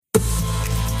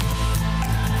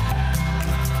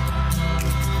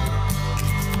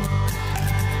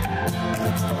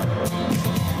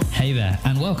there,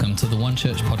 and welcome to the One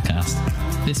Church podcast.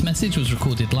 This message was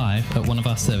recorded live at one of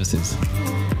our services.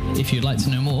 If you'd like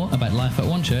to know more about life at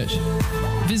One Church,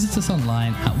 visit us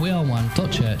online at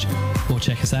weareone.church or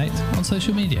check us out on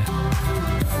social media.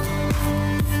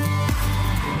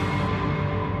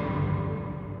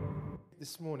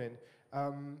 This morning,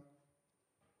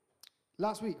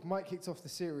 last week Mike kicked off the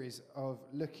series of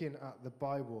looking at the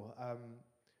Bible.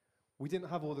 We didn't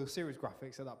have all the series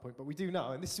graphics at that point, but we do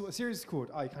now, and this is what the series is called.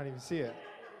 I can't even see it.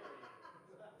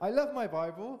 I love my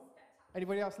Bible.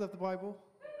 Anybody else love the Bible?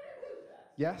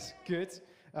 Yes, good.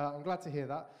 I'm glad to hear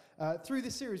that. Through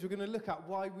this series, we're going to look at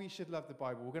why we should love the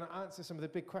Bible. We're going to answer some of the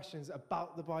big questions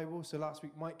about the Bible. So last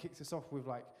week, Mike kicked us off with,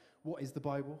 what is the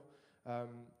Bible?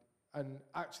 And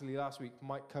actually, last week,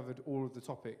 Mike covered all of the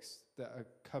topics that are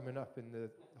coming up in the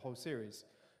whole series.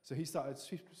 So he started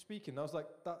speaking. I was like,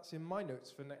 that's in my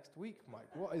notes for next week, Mike.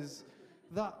 What is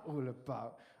that all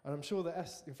about? And I'm sure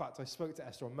that in fact, I spoke to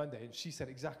Esther on Monday, and she said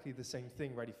exactly the same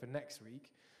thing ready for next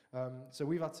week. So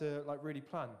we've had to really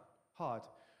plan hard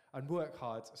and work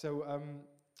hard. So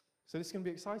this is going to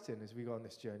be exciting as we go on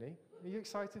this journey. Are you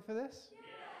excited for this?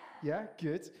 Yeah,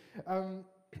 good.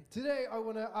 Today I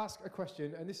want to ask a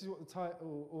question, and this is what the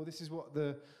title, or this is what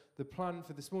the plan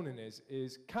for this morning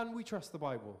is can we trust the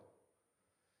Bible?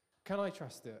 Can I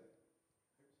trust it?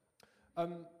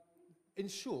 In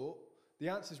short, the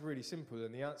answer is really simple,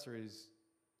 and the answer is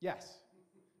yes.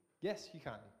 Yes, you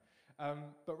can.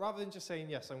 But rather than just saying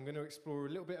yes, I'm going to explore a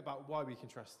little bit about why we can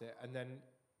trust it, and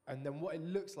then what it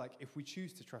looks like if we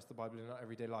choose to trust the Bible in our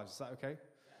everyday lives. Is that okay?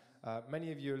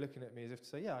 Many of you are looking at me as if to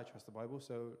say, yeah, I trust the Bible,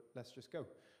 so let's just go.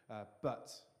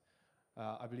 But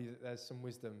I believe that there's some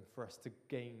wisdom for us to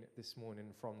gain this morning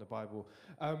from the Bible.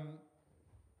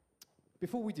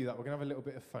 Before we do that, we're going to have a little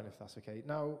bit of fun, if that's okay.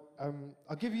 Now,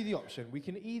 I'll give you the option. We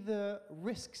can either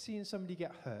risk seeing somebody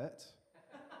get hurt,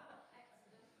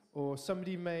 or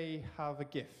somebody may have a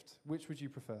gift. Which would you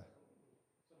prefer?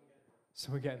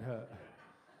 Someone getting hurt.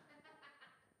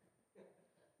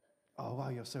 Oh, wow,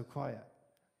 you're so quiet.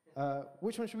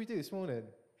 Which one should we do this morning?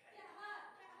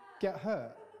 Get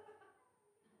hurt.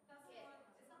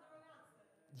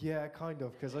 Yeah, kind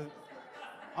of, because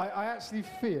I actually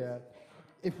fear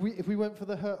if we went for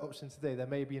the hurt option today, there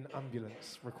may be an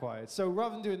ambulance required. So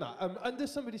rather than doing that, under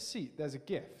somebody's seat, there's a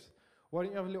gift. Why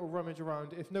don't you have a little rummage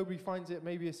around? If nobody finds it,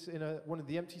 maybe it's in one of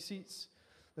the empty seats.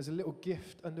 There's a little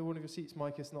gift under one of your seats.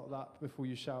 Mike, it's not that, before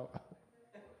you shout.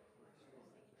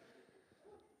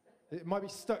 It might be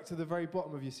stuck to the very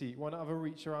bottom of your seat. Why not have a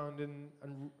reach around and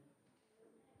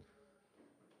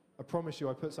I promise you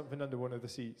I put something under one of the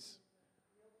seats.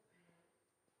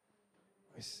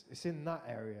 It's in that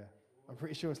area. I'm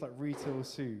pretty sure it's like Rita or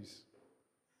Sue's.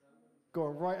 Go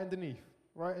on, right underneath.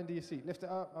 Right under your seat. Lift it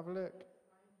up, have a look.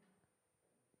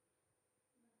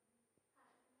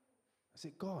 Is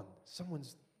it gone?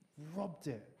 Someone's robbed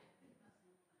it.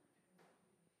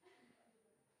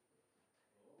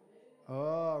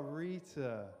 Oh,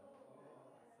 Rita.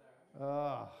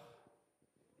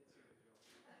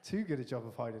 Too good a job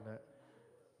of hiding it.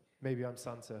 Maybe I'm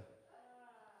Santa.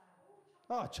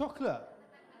 Chocolate.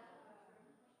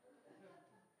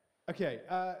 Okay,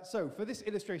 so for this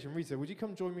illustration, Rita, would you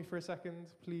come join me for a second,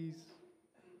 please?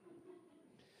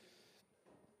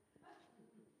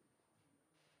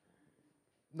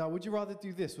 Now, would you rather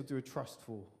do this or do a trust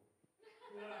fall?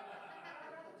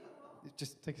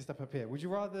 Just take a step up here. Would you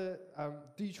rather,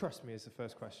 do you trust me is the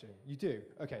first question? You do?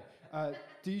 Okay.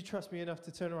 Do you trust me enough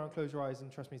to turn around, close your eyes, and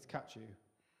trust me to catch you?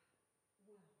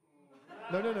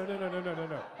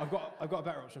 No. I've got a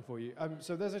better option for you.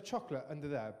 So there's a chocolate under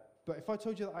there, but if I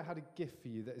told you that I had a gift for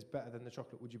you that is better than the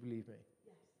chocolate, would you believe me?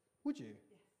 Yes. Would you?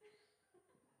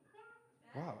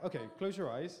 Yes. Wow. Okay, close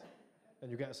your eyes, and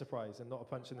you'll get a surprise and not a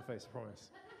punch in the face, I promise.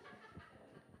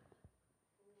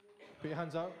 Put your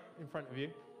hands out in front of you.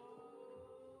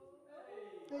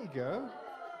 There you go.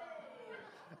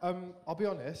 I'll be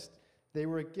honest, they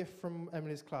were a gift from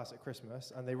Emily's class at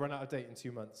Christmas, and they run out of date in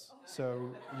 2 months. So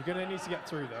you're going to need to get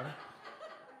through them.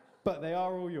 But they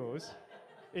are all yours.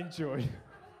 Enjoy.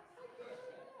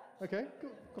 Okay,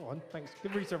 go on. Thanks.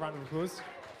 Give Rita a round of applause.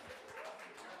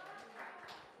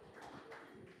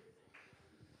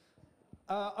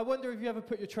 I wonder if you ever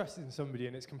put your trust in somebody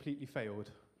and it's completely failed.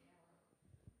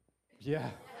 Yeah.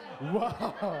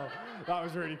 Wow. That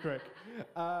was really quick.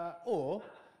 Or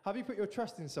have you put your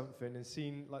trust in something and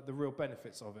seen the real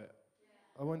benefits of it?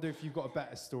 I wonder if you've got a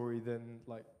better story than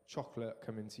chocolate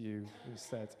coming to you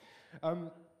instead.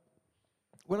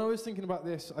 When I was thinking about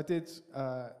this,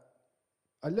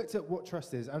 I looked at what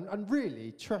trust is, and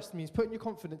really, trust means putting your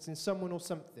confidence in someone or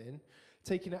something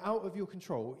taking it out of your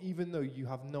control, even though you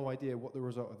have no idea what the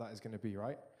result of that is going to be,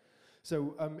 right?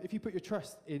 So if you put your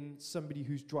trust in somebody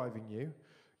who's driving you,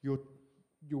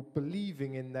 you're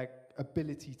believing in their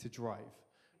ability to drive.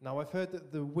 Now, I've heard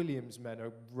that the Williams men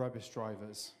are rubbish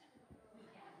drivers.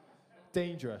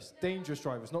 Dangerous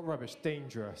drivers, not rubbish,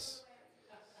 dangerous.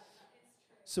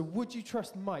 So would you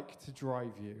trust Mike to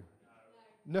drive you?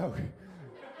 No.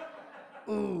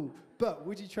 Ooh, but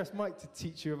would you trust Mike to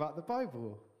teach you about the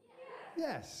Bible?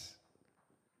 Yes.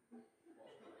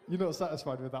 You're not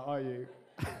satisfied with that, are you?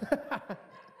 I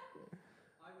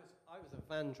was a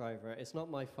van driver. It's not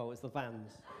my fault, it's the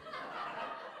vans.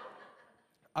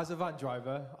 As a van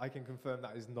driver, I can confirm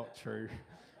that is not true.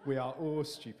 We are all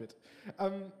stupid.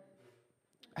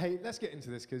 Hey, let's get into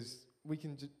this because we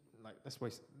can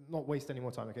not waste any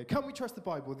more time, okay? Can we trust the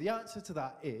Bible? The answer to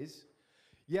that is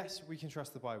yes, we can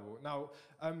trust the Bible. Now,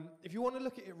 if you want to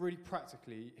look at it really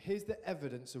practically, here's the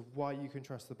evidence of why you can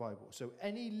trust the Bible. So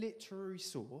any literary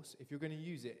source, if you're going to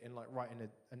use it in like writing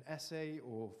an essay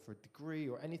or for a degree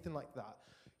or anything like that,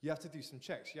 you have to do some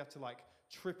checks. You have to like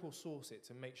triple source it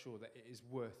to make sure that it is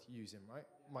worth using, right?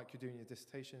 Mike, you're doing your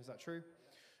dissertation, is that true?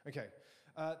 Okay.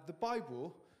 The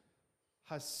Bible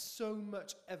has so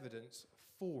much evidence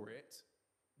for it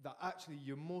that actually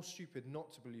you're more stupid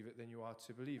not to believe it than you are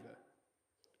to believe it.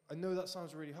 I know that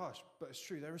sounds really harsh, but it's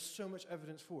true. There is so much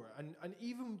evidence for it. And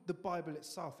even the Bible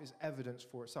itself is evidence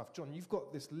for itself. John, you've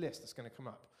got this list that's going to come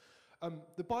up.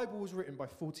 The Bible was written by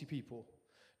 40 people.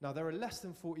 Now, there are less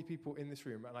than 40 people in this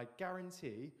room, and I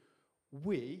guarantee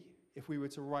we, if we were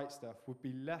to write stuff, would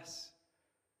be less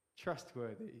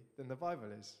trustworthy than the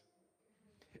Bible is.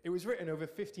 It was written over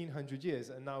 1,500 years,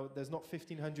 and now there's not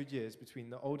 1,500 years between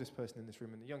the oldest person in this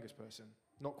room and the youngest person.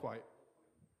 Not quite.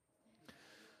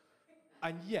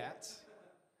 And yet,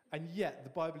 the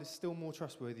Bible is still more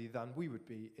trustworthy than we would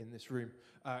be in this room.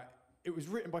 It was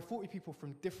written by 40 people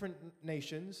from different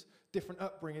nations, different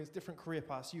upbringings, different career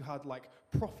paths. You had like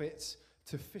prophets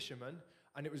to fishermen,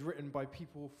 and it was written by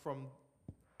people from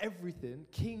everything,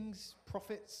 kings,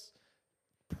 prophets,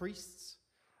 priests,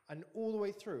 and all the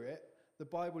way through it, the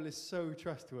Bible is so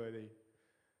trustworthy.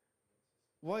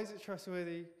 Why is it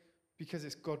trustworthy? Because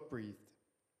it's God-breathed.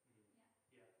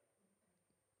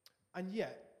 And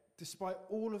yet, despite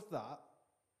all of that,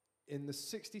 in the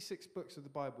 66 books of the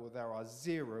Bible, there are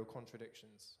 0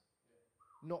 contradictions.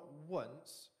 Not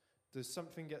once does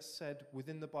something get said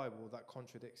within the Bible that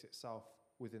contradicts itself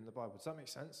within the Bible. Does that make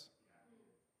sense?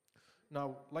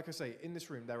 Now, like I say, in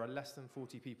this room, there are less than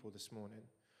 40 people this morning.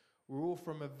 We're all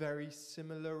from a very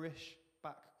similar-ish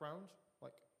background.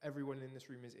 Like, everyone in this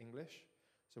room is English,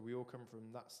 so we all come from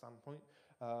that standpoint.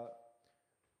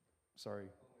 Sorry,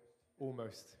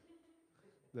 almost.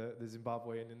 The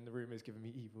Zimbabwean in the room is giving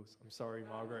me evils. I'm sorry,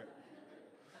 Margaret.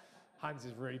 Hans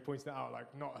is really pointing it out, like,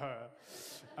 not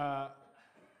her.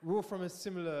 We're all from a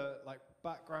similar, like,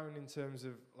 background in terms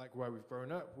of, like, where we've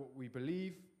grown up, what we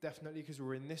believe, definitely, because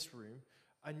we're in this room.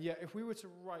 And yet, if we were to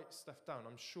write stuff down,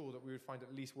 I'm sure that we would find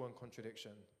at least one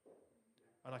contradiction.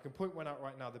 And I can point one out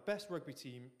right now. The best rugby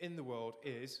team in the world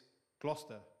is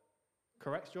Gloucester.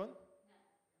 Correct, John?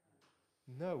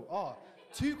 No.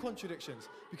 2 contradictions.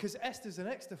 Because Esther's an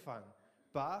Exeter fan.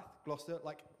 Bath, Gloucester,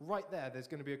 like right there's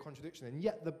going to be a contradiction. And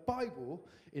yet the Bible,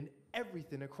 in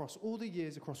everything, across all the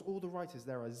years, across all the writers,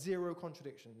 there are 0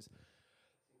 contradictions.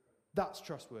 That's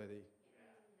trustworthy.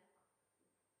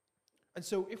 And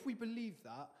so if we believe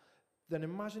that, then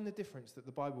imagine the difference that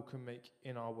the Bible can make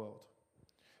in our world.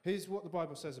 Here's what the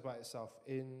Bible says about itself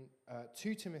in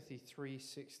 2 Timothy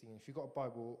 3:16. If you've got a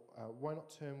Bible, why not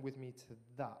turn with me to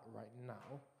that right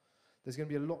now? There's going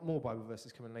to be a lot more Bible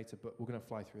verses coming later, but we're going to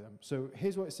fly through them. So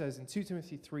here's what it says in 2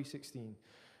 Timothy 3:16.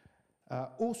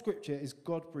 All scripture is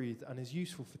God-breathed and is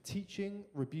useful for teaching,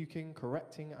 rebuking,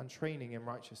 correcting, and training in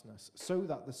righteousness, so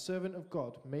that the servant of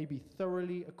God may be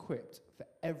thoroughly equipped for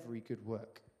every good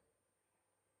work.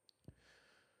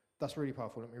 That's really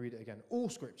powerful. Let me read it again. All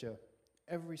scripture,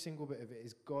 every single bit of it,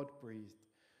 is God-breathed,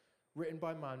 written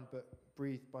by man, but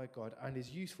breathed by God, and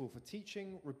is useful for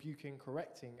teaching, rebuking,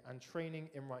 correcting, and training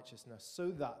in righteousness, so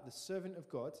that the servant of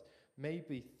God may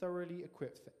be thoroughly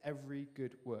equipped for every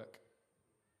good work.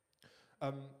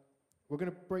 We're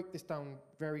going to break this down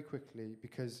very quickly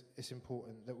because it's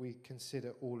important that we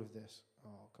consider all of this.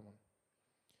 Oh, come on.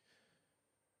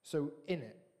 So, in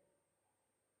it,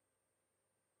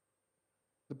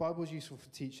 the Bible is useful for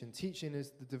teaching. Teaching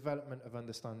is the development of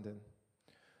understanding.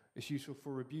 It's useful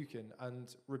for rebuking,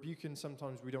 and rebuking,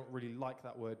 sometimes we don't really like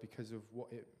that word because of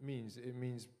what it means. It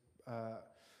means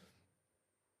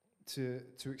to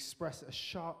express a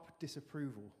sharp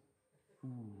disapproval.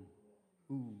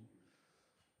 Ooh.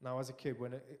 Now, as a kid,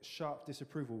 when sharp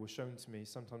disapproval was shown to me,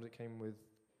 sometimes it came with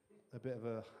a bit of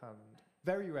a hand.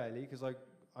 Very rarely, because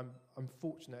I'm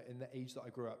fortunate in the age that I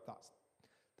grew up,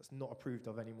 that's not approved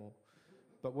of anymore.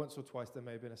 But once or twice, there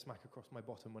may have been a smack across my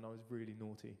bottom when I was really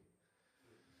naughty.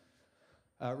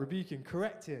 Rebuking,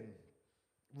 correcting,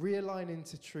 realigning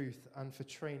to truth, and for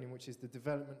training, which is the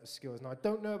development of skills. Now, I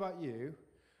don't know about you,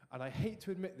 and I hate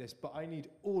to admit this, but I need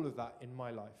all of that in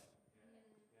my life.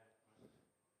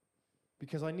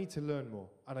 Because I need to learn more,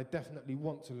 and I definitely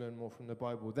want to learn more from the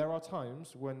Bible. There are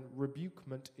times when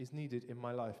rebukement is needed in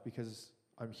my life because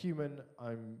I'm human,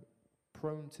 I'm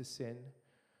prone to sin,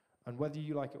 and whether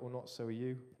you like it or not, so are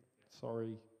you.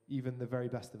 Sorry, even the very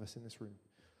best of us in this room.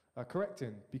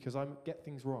 Correcting, because I get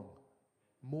things wrong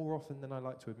more often than I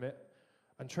like to admit,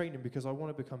 and training because I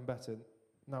want to become better.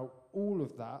 Now, all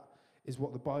of that is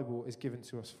what the Bible is given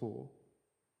to us for.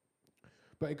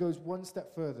 But it goes one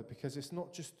step further because it's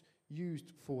not just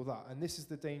used for that. And this is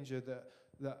the danger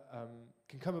that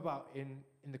can come about in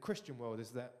the Christian world, is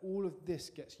that all of this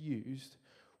gets used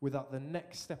without the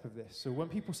next step of this. So when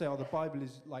people say, oh, the Bible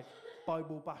is like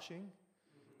Bible bashing,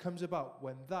 comes about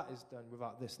when that is done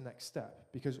without this next step.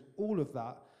 Because all of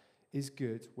that is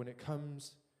good when it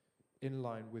comes in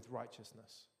line with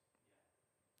righteousness.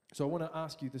 So I want to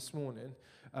ask you this morning,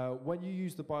 when you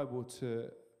use the Bible to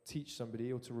teach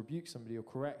somebody or to rebuke somebody or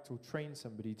correct or train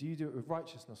somebody, do you do it with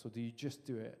righteousness or do you just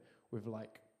do it with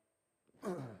like...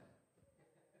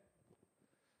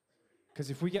 Because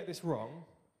if we get this wrong,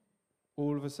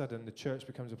 all of a sudden the church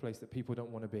becomes a place that people don't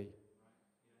want to be.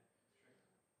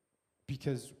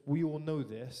 Because we all know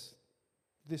this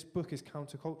book is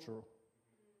countercultural.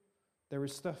 There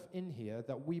is stuff in here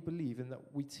that we believe and that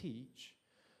we teach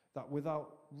that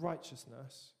without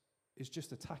righteousness is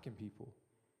just attacking people.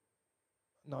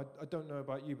 Now, I don't know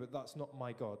about you, but that's not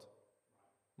my God.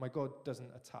 My God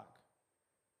doesn't attack.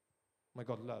 My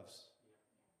God loves.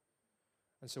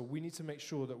 And so we need to make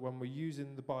sure that when we're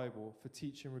using the Bible for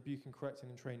teaching, rebuking, correcting,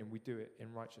 and training, we do it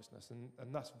in righteousness.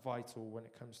 And that's vital when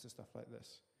it comes to stuff like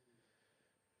this.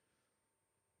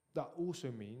 That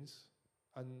also means,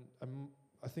 and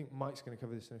I think Mike's going to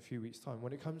cover this in a few weeks' time,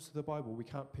 when it comes to the Bible, we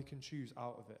can't pick and choose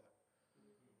out of it.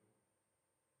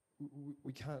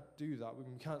 We can't do that. We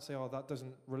can't say, oh, that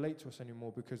doesn't relate to us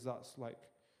anymore because that's like,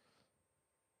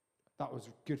 that was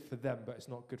good for them, but it's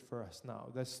not good for us now.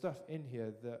 There's stuff in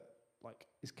here that like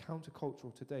is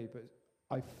countercultural today, but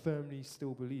I firmly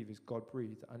still believe is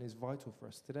God-breathed and is vital for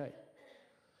us today.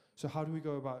 So how do we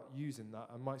go about using that?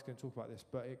 And Mike's going to talk about this,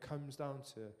 but it comes down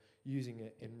to using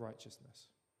it in righteousness.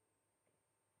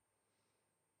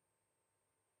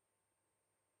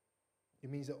 It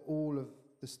means that all of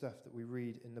the stuff that we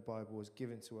read in the Bible is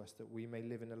given to us that we may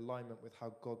live in alignment with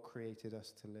how God created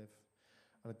us to live.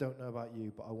 And I don't know about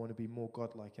you, but I want to be more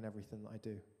God-like in everything that I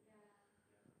do.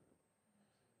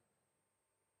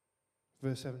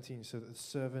 Verse 17, so that the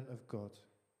servant of God,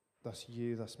 that's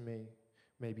you, that's me,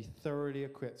 may be thoroughly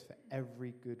equipped for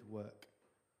every good work.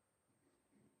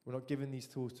 We're not given these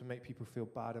tools to make people feel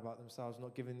bad about themselves,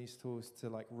 not given these tools to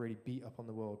like really beat up on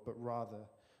the world, but rather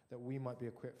that we might be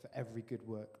equipped for every good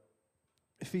work.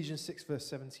 Ephesians 6 verse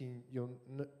 17,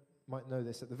 might know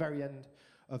this, at the very end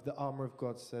of the armor of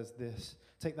God says this,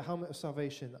 take the helmet of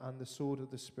salvation and the sword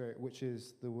of the Spirit, which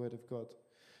is the word of God.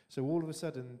 So all of a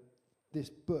sudden, this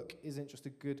book isn't just a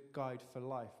good guide for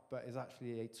life, but is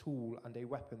actually a tool and a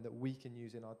weapon that we can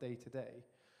use in our day-to-day.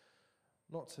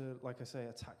 Not to, like I say,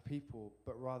 attack people,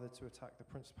 but rather to attack the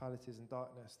principalities and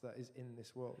darkness that is in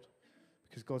this world.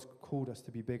 Because God's called us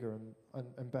to be bigger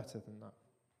and better than that.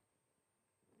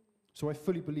 So I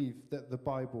fully believe that the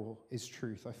Bible is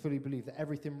truth. I fully believe that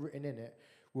everything written in it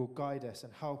will guide us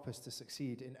and help us to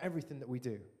succeed in everything that we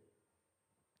do.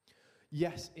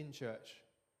 Yes, in church,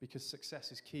 because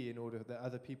success is key in order that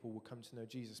other people will come to know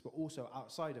Jesus, but also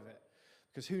outside of it.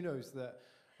 Because who knows that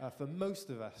for most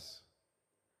of us,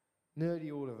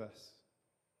 nearly all of us,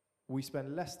 we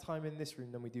spend less time in this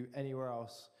room than we do anywhere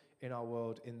else in our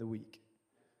world in the week.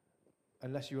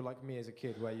 Unless you were like me as a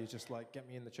kid, where you just like, get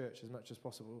me in the church as much as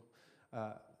possible.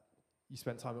 You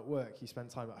spend time at work, you spend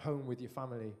time at home with your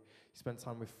family, you spend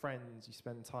time with friends, you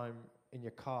spend time in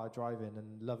your car driving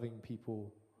and loving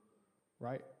people,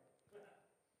 right?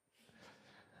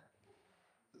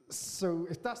 So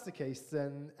if that's the case,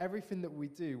 then everything that we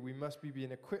do, we must be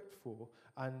being equipped for.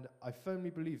 And I firmly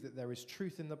believe that there is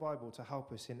truth in the Bible to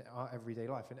help us in our everyday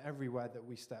life and everywhere that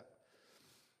we step.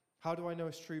 How do I know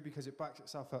it's true? Because it backs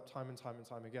itself up time and time and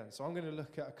time again. So I'm going to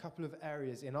look at a couple of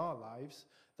areas in our lives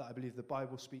that I believe the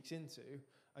Bible speaks into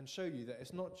and show you that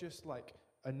it's not just like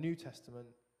a New Testament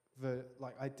the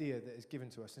idea that is given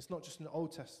to us. It's not just an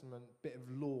Old Testament bit of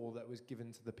law that was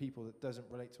given to the people that doesn't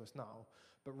relate to us now,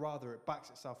 but rather it backs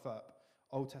itself up,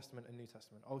 Old Testament and New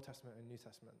Testament, Old Testament and New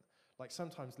Testament. Like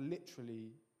sometimes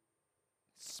literally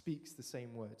speaks the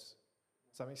same words.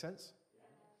 Does that make sense?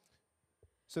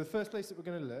 So the first place that we're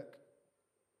going to look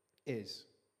is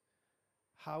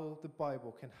how the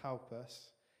Bible can help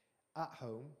us at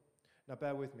home. Now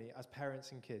bear with me, as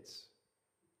parents and kids.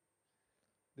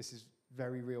 This is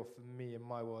very real for me in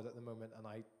my world at the moment, and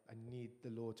I need the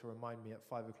Lord to remind me at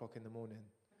 5 o'clock in the morning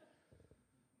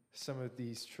some of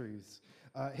these truths.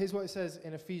 Here's what it says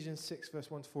in Ephesians 6,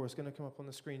 verse 1 to 4. It's going to come up on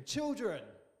the screen. Children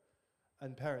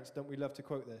and parents, don't we love to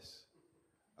quote this?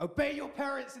 Obey your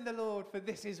parents in the Lord, for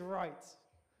this is right.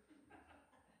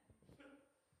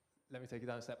 Let me take it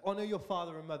down a step. Honor your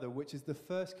father and mother, which is the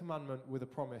first commandment with a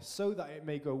promise, so that it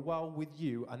may go well with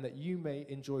you and that you may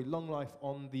enjoy long life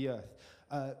on the earth.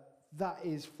 That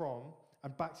is from,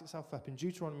 and backs itself up in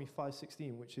Deuteronomy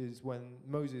 5:16, which is when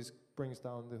Moses brings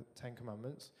down the 10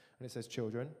 Commandments, and it says,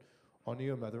 children, honor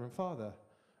your mother and father,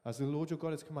 as the Lord your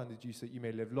God has commanded you, so that you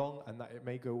may live long and that it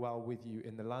may go well with you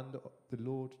in the land the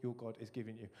Lord your God is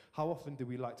giving you. How often do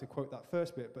we like to quote that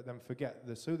first bit, but then forget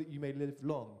the so that you may live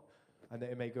long and that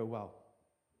it may go well?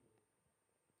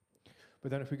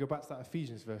 But then if we go back to that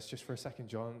Ephesians verse just for a second,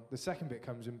 John, the second bit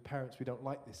comes in parents, we don't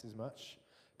like this as much.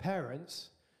 Parents,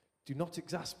 do not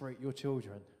exasperate your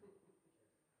children.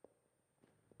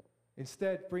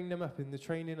 Instead, bring them up in the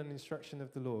training and instruction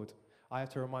of the Lord. I have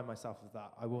to remind myself of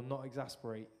that. I will not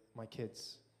exasperate my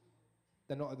kids.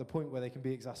 They're not at the point where they can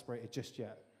be exasperated just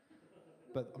yet.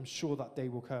 But I'm sure that day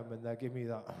will come and they'll give me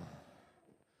that.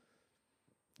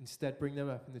 Instead, bring them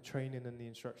up in the training and the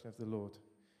instruction of the Lord.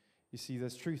 You see,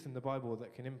 there's truth in the Bible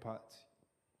that can impact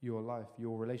your life,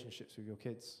 your relationships with your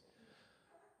kids,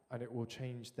 and it will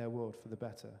change their world for the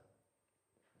better.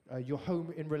 Your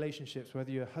home in relationships,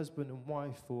 whether you're husband and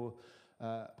wife or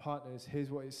partners, here's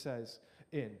what it says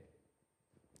in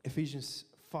Ephesians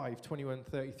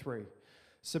 5:21-33.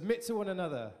 Submit to one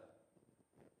another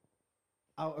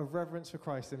out of reverence for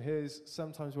Christ. And here's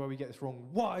sometimes where we get this wrong.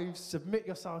 Wives, submit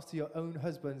yourselves to your own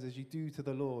husbands as you do to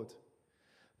the Lord.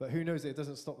 But who knows it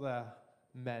doesn't stop there,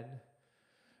 men.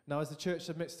 Now, as the church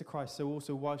submits to Christ, so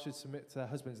also wives should submit to their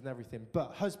husbands and everything.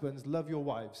 But husbands, love your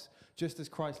wives, just as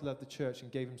Christ loved the church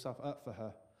and gave himself up for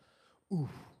her. Ooh,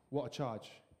 what a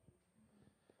charge.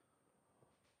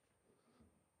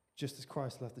 Just as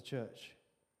Christ loved the church.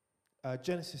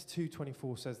 Genesis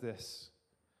 2:24 says this.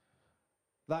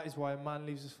 That is why a man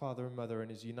leaves his father and mother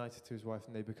and is united to his wife,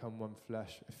 and they become one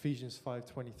flesh. Ephesians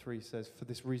 5:23 says, for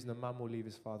this reason a man will leave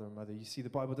his father and mother. You see, the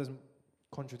Bible doesn't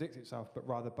contradict itself, but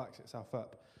rather backs itself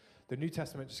up. The New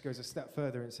Testament just goes a step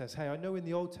further and says, hey, I know in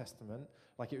the Old Testament,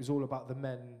 like it was all about the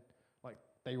men, like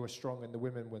they were strong and the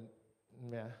women were,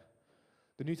 yeah.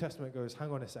 The New Testament goes,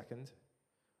 hang on a second,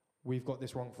 we've got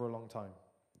this wrong for a long time.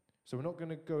 So we're not going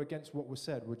to go against what was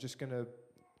said, we're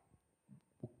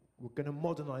going to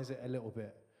modernize it a little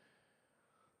bit.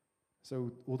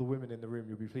 So all the women in the room,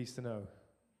 you'll be pleased to know,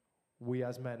 we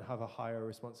as men have a higher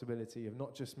responsibility of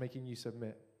not just making you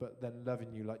submit, but then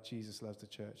loving you like Jesus loves the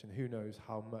church. And who knows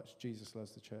how much Jesus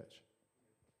loves the church.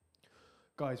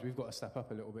 Guys, we've got to step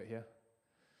up a little bit here.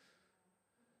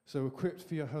 So equipped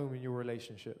for your home and your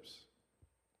relationships.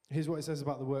 Here's what it says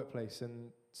about the workplace,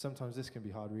 and sometimes this can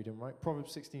be hard reading, right?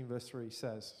 Proverbs 16 verse 3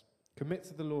 says, commit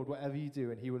to the Lord whatever you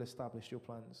do, and he will establish your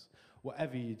plans.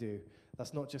 Whatever you do.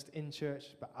 That's not just in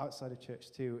church, but outside of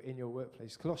church too, in your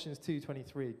workplace. Colossians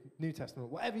 2:23, New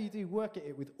Testament. Whatever you do, work at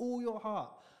it with all your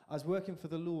heart, as working for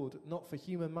the Lord, not for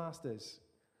human masters.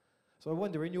 So I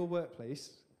wonder, in your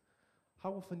workplace,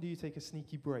 how often do you take a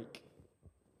sneaky break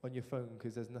on your phone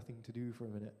because there's nothing to do for a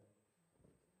minute?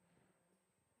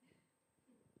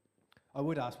 I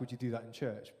would ask, would you do that in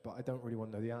church? But I don't really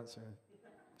want to know the answer,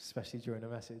 especially during a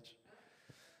message.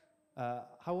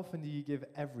 How often do you give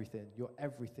everything, your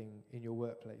everything in your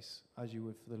workplace, as you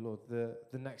would for the Lord?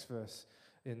 The next verse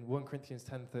in 1 Corinthians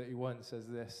 10:31 says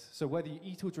this. So whether you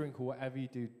eat or drink or whatever you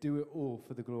do, do it all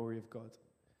for the glory of God.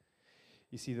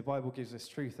 You see, the Bible gives us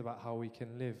truth about how we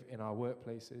can live in our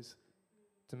workplaces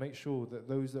to make sure that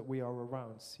those that we are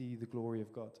around see the glory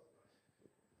of God.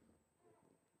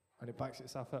 And it backs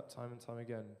itself up time and time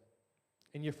again.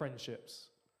 In your friendships,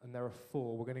 and there are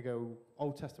 4. We're going to go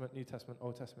Old Testament, New Testament,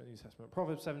 Old Testament, New Testament.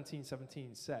 Proverbs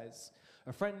 17:17 says,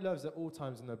 a friend loves at all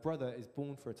times, and a brother is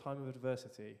born for a time of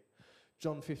adversity.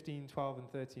 John 15:12 and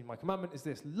 13, my commandment is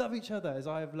this, love each other as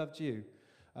I have loved you.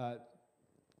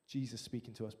 Jesus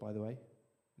speaking to us, by the way,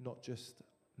 not just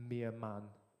mere man.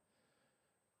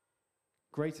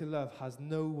 Greater love has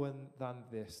no one than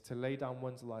this, to lay down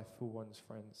one's life for one's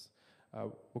friends.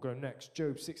 We'll go next.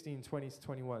 Job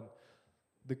 16:20-21.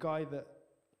 The guy that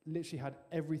literally had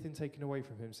everything taken away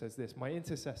from him says this: my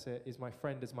intercessor is my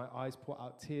friend as my eyes pour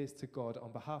out tears to God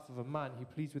on behalf of a man who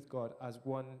pleads with God as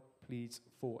one pleads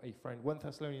for a friend. 1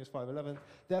 Thessalonians 5:11.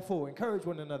 Therefore, encourage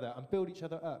one another and build each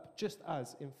other up, just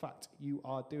as, in fact, you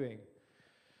are doing.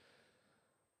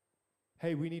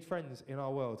 Hey, we need friends in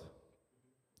our world.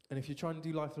 And if you're trying to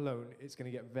do life alone, it's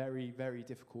going to get very, very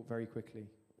difficult very quickly.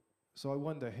 So I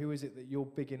wonder, who is it that you're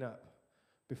bigging up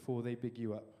before they big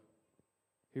you up?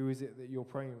 Who is it that you're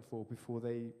praying for before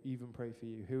they even pray for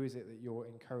you? Who is it that you're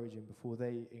encouraging before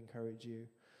they encourage you?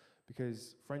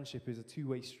 Because friendship is a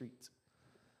two-way street.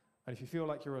 And if you feel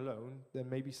like you're alone, then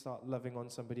maybe start loving on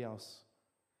somebody else,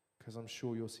 because I'm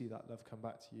sure you'll see that love come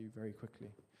back to you very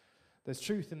quickly. There's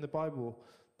truth in the Bible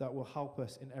that will help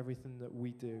us in everything that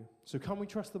we do. So can we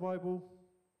trust the Bible?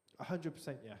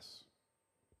 100% yes.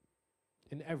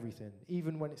 In everything,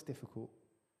 even when it's difficult.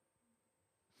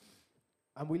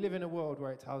 And we live in a world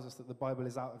where it tells us that the Bible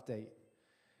is out of date.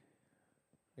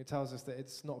 It tells us that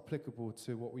it's not applicable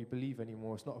to what we believe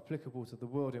anymore. It's not applicable to the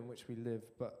world in which we live.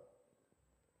 But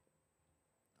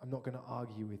I'm not going to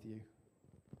argue with you.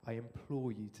 I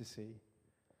implore you to see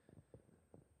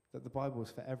that the Bible is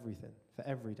for everything, for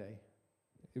every day.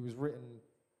 It was written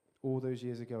all those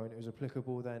years ago, and it was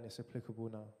applicable then, it's applicable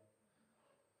now.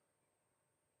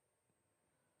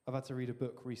 I've had to read a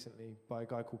book recently by a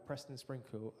guy called Preston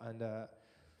Sprinkle, and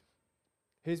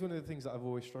here's one of the things that I've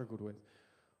always struggled with.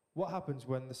 What happens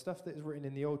when the stuff that is written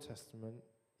in the Old Testament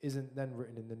isn't then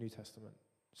written in the New Testament?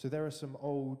 So there are some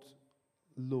old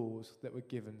laws that were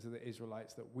given to the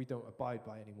Israelites that we don't abide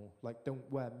by anymore, like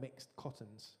don't wear mixed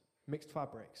cottons, mixed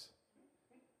fabrics.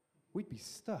 We'd be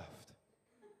stuffed.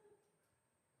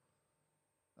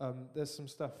 There's some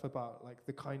stuff about like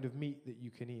the kind of meat that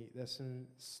you can eat. There's some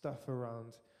stuff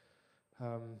around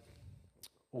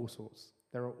all sorts.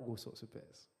 There are all sorts of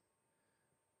bits.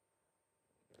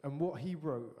 And what he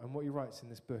wrote and what he writes in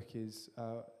this book is,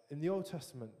 in the Old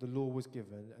Testament, the law was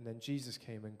given, and then Jesus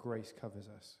came and grace covers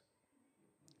us.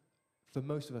 For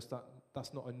most of us,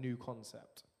 that's not a new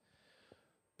concept.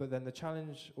 But then the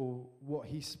challenge, or what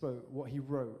he spoke, what he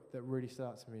wrote that really stood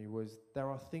out to me was, there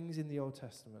are things in the Old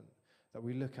Testament that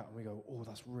we look at and we go, oh,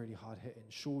 that's really hard hitting.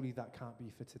 Surely that can't be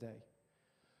for today.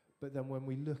 But then when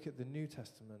we look at the New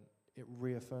Testament, it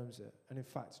reaffirms it. And in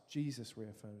fact, Jesus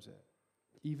reaffirms it.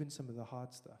 Even some of the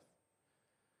hard stuff.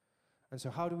 And so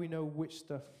how do we know which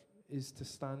stuff is to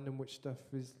stand and which stuff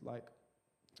is like,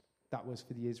 that was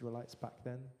for the Israelites back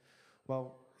then?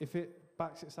 Well, if it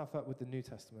backs itself up with the New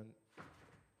Testament,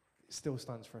 it still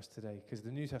stands for us today, because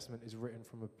the New Testament is written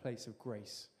from a place of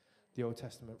grace, the Old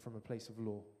Testament from a place of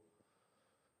law.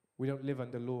 We don't live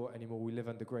under law anymore, we live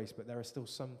under grace, but there are still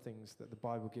some things that the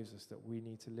Bible gives us that we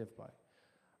need to live by.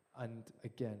 And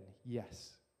again,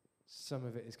 yes, some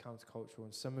of it is countercultural,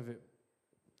 and some of it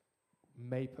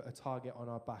may put a target on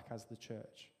our back as the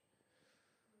church.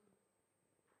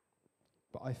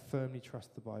 But I firmly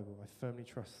trust the Bible. I firmly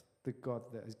trust the God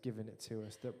that has given it to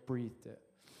us, that breathed it.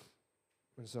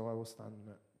 And so I will stand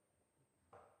on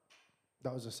it.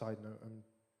 That was a side note, and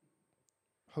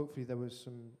hopefully there was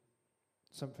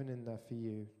something in there for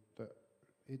you, that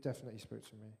it definitely spoke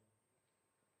to me.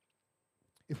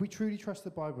 If we truly trust the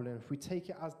Bible, and if we take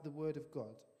it as the Word of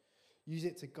God, use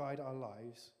it to guide our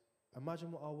lives,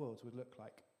 imagine what our worlds would look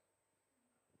like.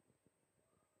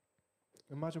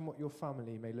 Imagine what your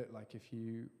family may look like if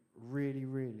you really,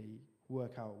 really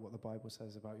work out what the Bible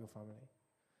says about your family.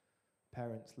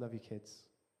 Parents, love your kids.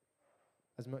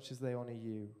 As much as they honor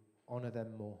you, honor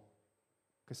them more.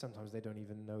 Because sometimes they don't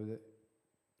even know that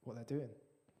what they're doing.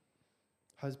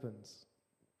 Husbands,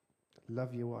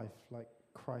 love your wife like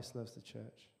Christ loves the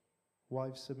church.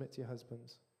 Wives, submit to your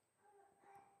husbands.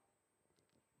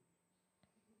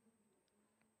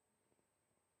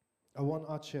 I want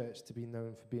our church to be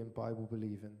known for being Bible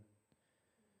believing.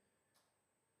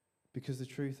 Because the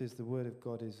truth is, the Word of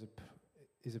God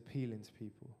is appealing to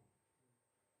people.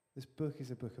 This book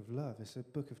is a book of love. It's a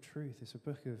book of truth. It's a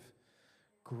book of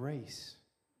grace.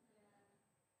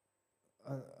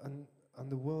 And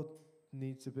the world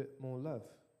needs a bit more love.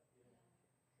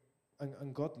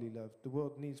 And godly love. The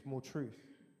world needs more truth.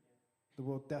 The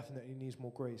world definitely needs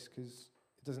more grace, because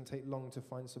it doesn't take long to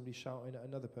find somebody shouting at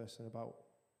another person about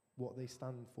what they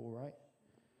stand for, right?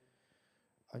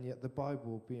 And yet the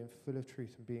Bible, being full of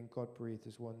truth and being God-breathed,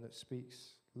 is one that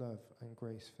speaks love and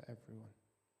grace for everyone.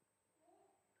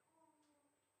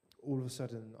 All of a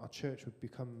sudden, our church would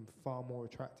become far more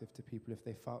attractive to people if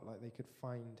they felt like they could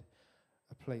find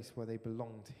a place where they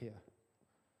belonged here.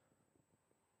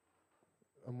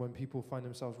 And when people find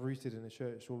themselves rooted in a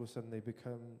church, all of a sudden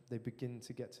they begin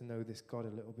to get to know this God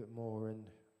a little bit more, and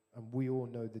we all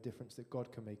know the difference that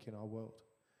God can make in our world.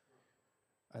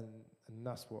 And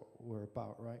that's what we're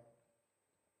about, right?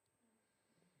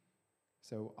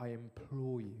 So I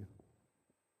implore you,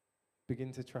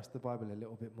 begin to trust the Bible a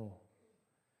little bit more.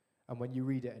 And when you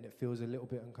read it and it feels a little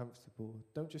bit uncomfortable,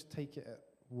 don't just take it at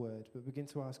word, but begin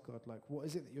to ask God, like, what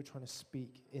is it that you're trying to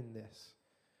speak in this?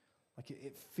 Like,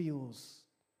 it feels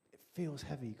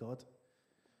heavy, God.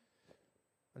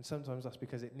 And sometimes that's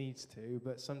because it needs to,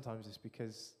 but sometimes it's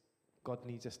because God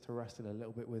needs us to wrestle a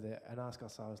little bit with it and ask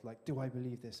ourselves, like, do I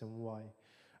believe this and why?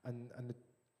 And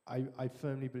I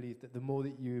firmly believe that the more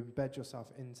that you embed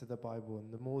yourself into the Bible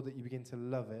and the more that you begin to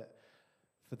love it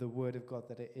for the word of God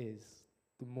that it is,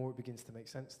 the more it begins to make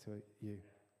sense to you,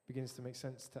 begins to make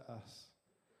sense to us.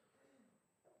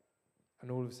 And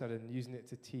all of a sudden, using it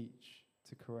to teach,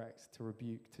 to correct, to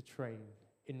rebuke, to train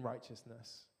in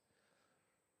righteousness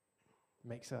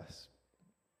makes us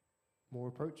more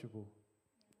approachable,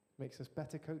 makes us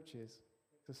better coaches,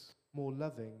 makes us more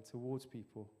loving towards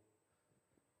people.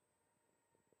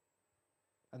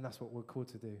 And that's what we're called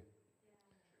to do.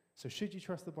 So should you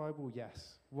trust the Bible?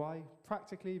 Yes. Why?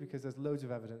 Practically, because there's loads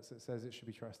of evidence that says it should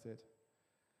be trusted.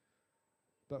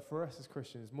 But for us as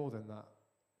Christians, more than that,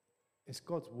 it's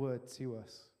God's word to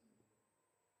us.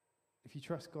 If you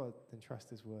trust God, then trust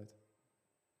his word.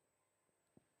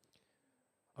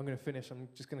 I'm going to finish. I'm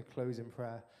just going to close in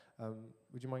prayer.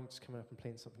 Would you mind just coming up and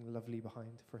playing something lovely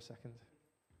behind for a second?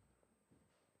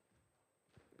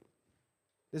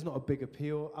 There's not a big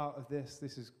appeal out of this.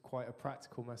 This is quite a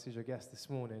practical message, I guess, this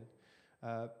morning.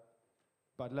 But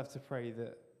I'd love to pray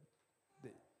that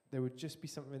there would just be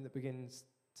something that begins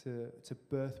to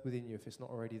birth within you if it's not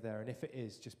already there. And if it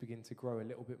is, just begin to grow a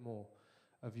little bit more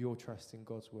of your trust in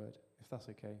God's word, if that's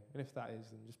okay. And if that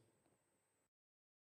is, then just